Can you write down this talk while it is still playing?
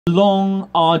Long,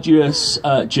 arduous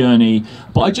journey,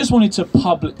 but I just wanted to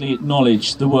publicly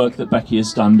acknowledge the work that Becky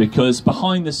has done, because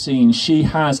behind the scenes she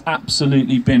has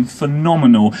absolutely been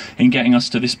phenomenal in getting us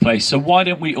to this place. So why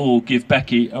don't we all give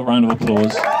Becky a round of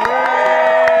applause.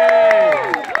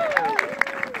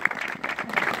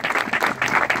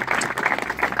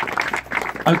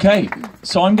 Okay,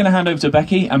 so I'm going to hand over to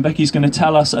Becky, and Becky's going to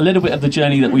tell us a little bit of the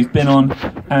journey that we've been on,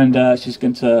 and she's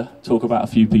going to talk about a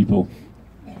few people.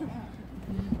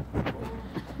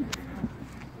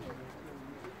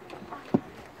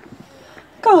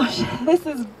 Gosh, this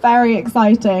is very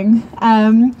exciting.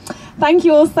 Thank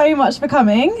you all so much for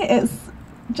coming. It's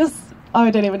just, I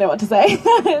don't even know what to say.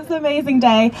 It's an amazing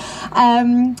day.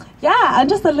 Yeah, and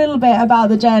just a little bit about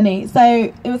the journey.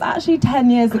 So it was actually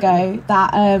 10 years ago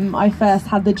that I first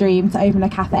had the dream to open a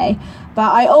cafe.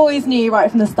 But I always knew right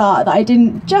from the start that I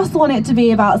didn't just want it to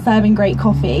be about serving great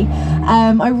coffee.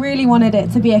 I really wanted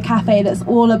it to be a cafe that's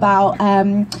all about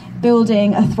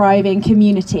building a thriving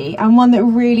community, and one that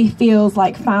really feels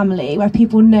like family, where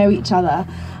people know each other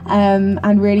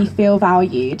and really feel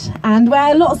valued, and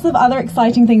where lots of other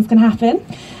exciting things can happen.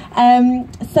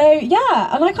 So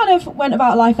yeah, and I kind of went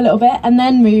about life a little bit and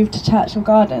then moved to Churchill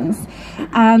Gardens,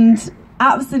 and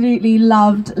absolutely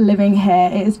loved living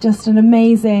here. It is just an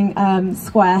amazing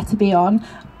square to be on.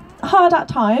 Hard at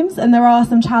times, and there are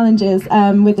some challenges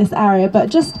with this area,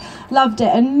 but just loved it,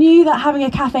 and knew that having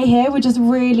a cafe here would just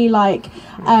really like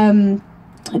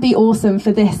be awesome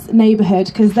for this neighbourhood,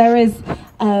 because there is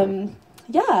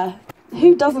yeah,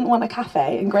 who doesn't want a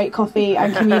cafe and great coffee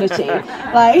and community?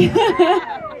 Like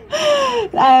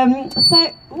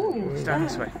so ooh, down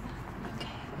this way.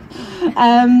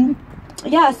 Okay.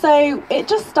 Yeah, so it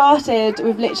just started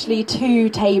with literally 2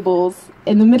 tables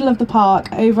in the middle of the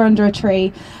park, over under a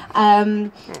tree,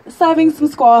 serving some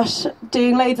squash,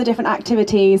 doing loads of different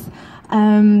activities,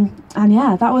 and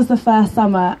yeah, that was the first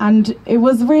summer, and it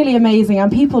was really amazing,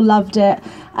 and people loved it,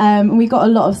 and we got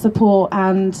a lot of support,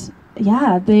 and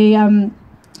yeah,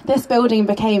 this building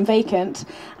became vacant,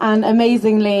 and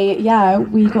amazingly, yeah,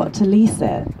 we got to lease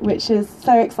it, which is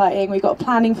so exciting. We got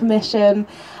planning permission,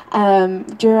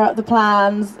 drew out the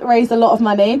plans, raised a lot of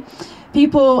money.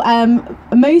 People,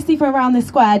 mostly from around this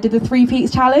square, did the 3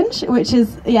 Peaks challenge, which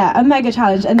is, yeah, a mega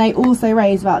challenge, and they also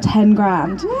raised about 10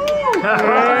 grand.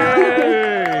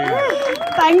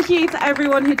 Thank you to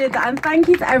everyone who did that, and thank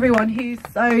you to everyone who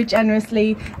so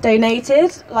generously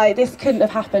donated. Like, this couldn't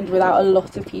have happened without a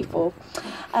lot of people.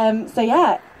 So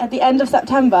yeah, at the end of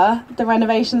September, the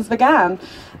renovations began.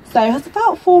 So it was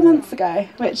about 4 months ago,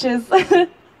 which is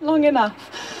long enough.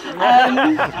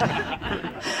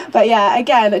 But yeah,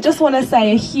 again, I just want to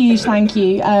say a huge thank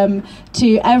you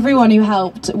to everyone who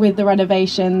helped with the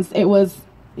renovations. It was,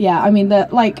 yeah, I mean,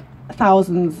 like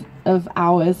thousands of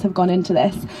hours have gone into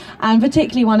this, and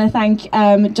particularly want to thank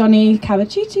Johnny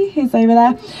Cavaciucci, who's over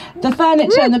there. The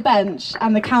furniture and the bench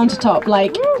and the countertop,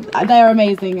 like, they're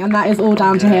amazing, and that is all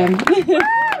down to him.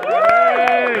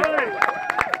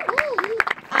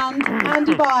 And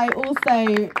Andy Bye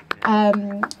also,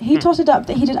 he totted up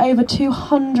that he did over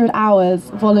 200 hours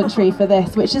voluntary for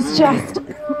this, which is just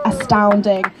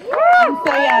astounding. And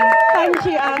so yeah, thank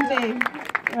you, Andy,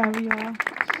 wherever you are.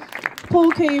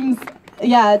 Paul Coombs,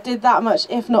 yeah, did that much,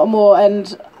 if not more,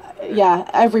 and yeah,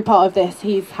 every part of this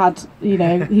he's had, you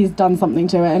know, he's done something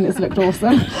to it, and it's looked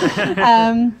awesome.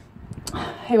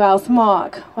 Who else?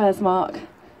 Mark, where's Mark?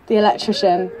 The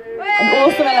electrician, an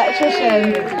awesome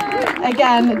electrician.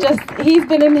 Again, just, he's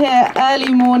been in here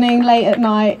early morning, late at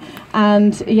night,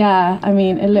 and yeah, I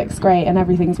mean, it looks great and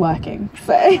everything's working,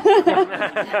 so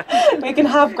we can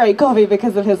have great coffee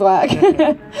because of his work.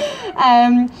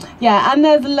 Yeah, and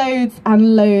there's loads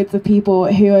and loads of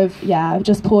people who have, yeah,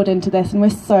 just poured into this, and we're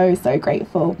so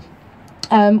grateful.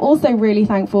 Also really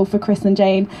thankful for Chris and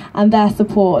Jane and their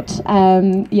support,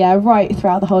 yeah, right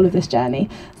throughout the whole of this journey.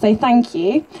 So thank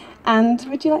you. And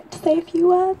would you like to say a few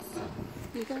words?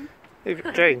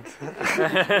 Jane,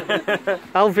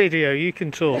 I'll video, you can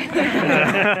talk.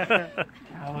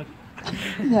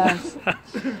 Yes.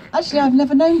 Actually, I've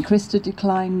never known Chris to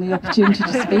decline the opportunity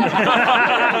to speak.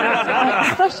 It's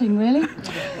refreshing, really.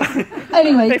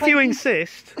 Anyway, if you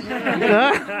insist.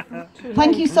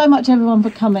 Thank you so much, everyone,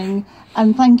 for coming,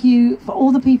 and thank you for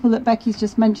all the people that Becky's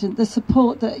just mentioned. The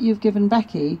support that you've given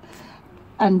Becky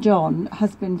and John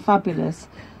has been fabulous.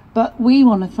 But we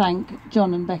want to thank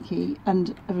John and Becky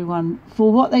and everyone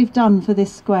for what they've done for this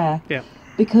square. Yeah.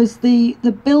 Because the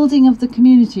building of the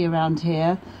community around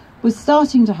here was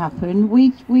starting to happen.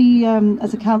 We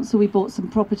as a council, we bought some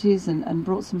properties and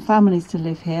brought some families to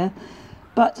live here.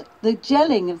 But the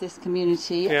gelling of this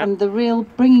community and the real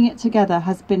bringing it together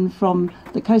has been from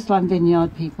the Coastline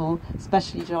Vineyard people,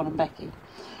 especially John and Becky,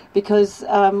 because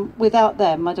without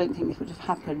them, I don't think it would have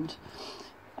happened.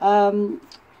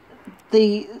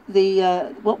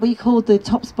 What we called the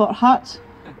Top Spot Hut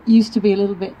used to be a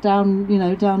little bit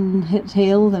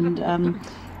downhill, and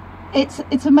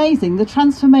it's amazing. The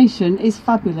transformation is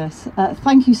fabulous.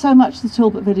 Thank you so much to the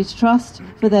Talbot Village Trust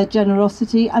for their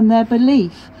generosity and their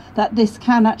belief that this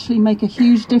can actually make a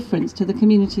huge difference to the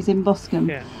communities in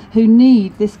Boscombe who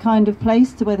need this kind of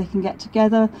place to where they can get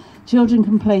together, children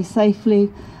can play safely,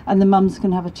 and the mums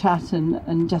can have a chat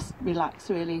and just relax,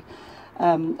 really,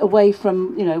 away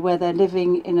from, you know, where they're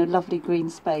living in a lovely green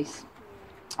space.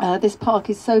 This park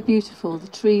is so beautiful. The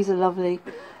trees are lovely.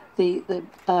 The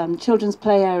children's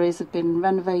play areas have been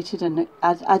renovated and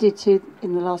added to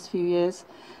in the last few years.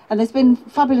 And there's been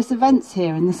fabulous events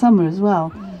here in the summer as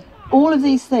well. All of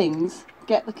these things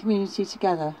get the community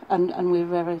together, and we're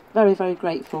very, very, very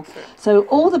grateful. So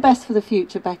all the best for the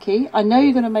future, Becky. I know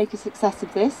you're going to make a success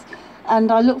of this,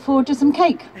 and I look forward to some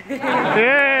cake.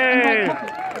 Yay!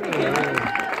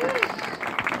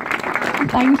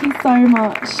 Thank you so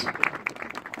much.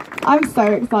 I'm so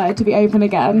excited to be open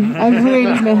again. I've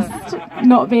really missed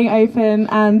not being open,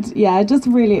 and yeah, just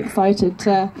really excited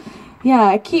to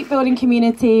keep building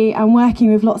community and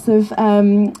working with lots of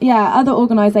other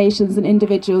organisations and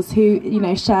individuals who, you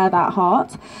know, share that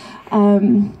heart.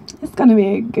 It's going to be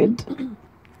a good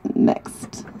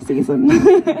next season. These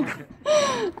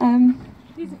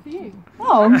are for you.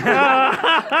 Oh.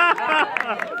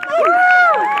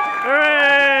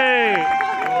 Hooray!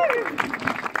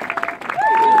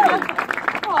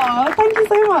 Oh, thank you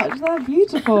so much. They're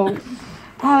beautiful.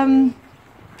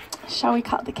 Shall we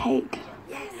cut the cake?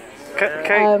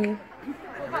 Cake. And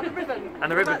the ribbon.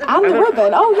 And the ribbon.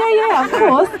 Oh, yeah, of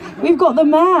course. We've got the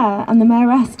mayor and the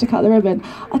mayoress to cut the ribbon.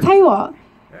 I'll tell you what.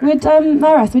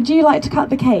 Mayoress, would you like to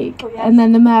cut the cake? Yes. And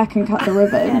then the mayor can cut the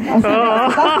ribbon. That's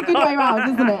a good way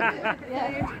round, isn't it?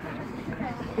 Yeah.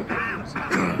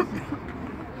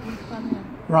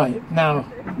 Right, now,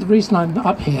 the reason I'm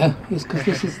up here is because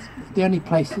this is the only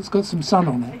place that's got some sun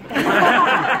on it.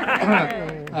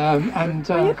 Are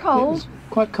you cold? It's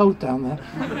quite cold down there.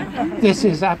 This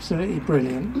is absolutely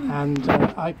brilliant, and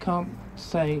I can't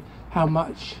say how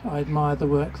much I admire the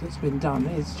work that's been done.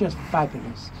 It's just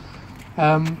fabulous.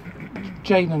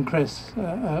 Jane and Chris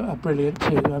are brilliant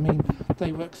too. I mean,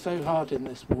 they work so hard in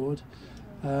this ward.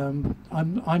 I'm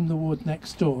the ward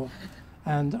next door,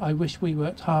 and I wish we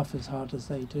worked half as hard as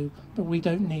they do, but we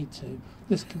don't need to.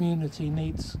 This community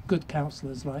needs good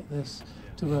councillors like this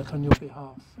to work on your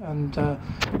behalf, and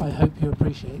I hope you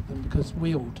appreciate them, because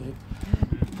we all do.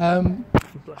 I'm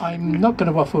not going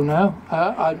to waffle now.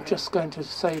 I'm just going to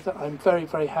say that I'm very,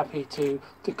 very happy to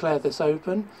declare this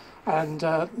open, and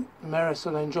Maris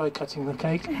will enjoy cutting the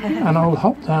cake, and I'll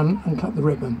hop down and cut the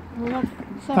ribbon.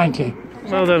 Thank you.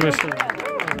 Well done, Mr.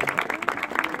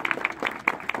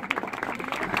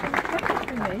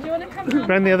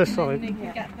 Round the other side.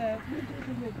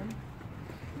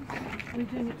 We're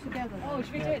doing it together. Oh,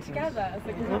 should we do it together?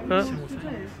 Huh? Do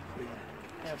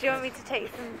you want me to take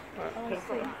some?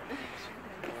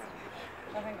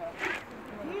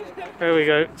 There we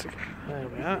go. There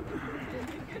we are.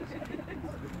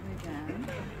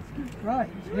 Right,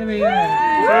 here we go.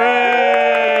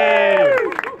 Hooray!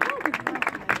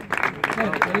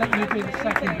 Good, we'll let you do the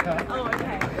second cut. Oh,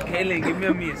 okay. Haley, give me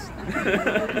a miss.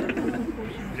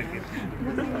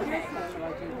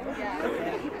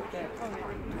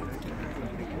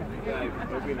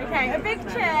 Okay, a big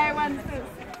cheer once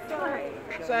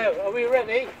it's... So, are we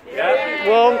ready? Yeah.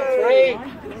 1, 3,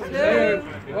 2,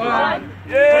 1.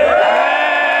 Yeah!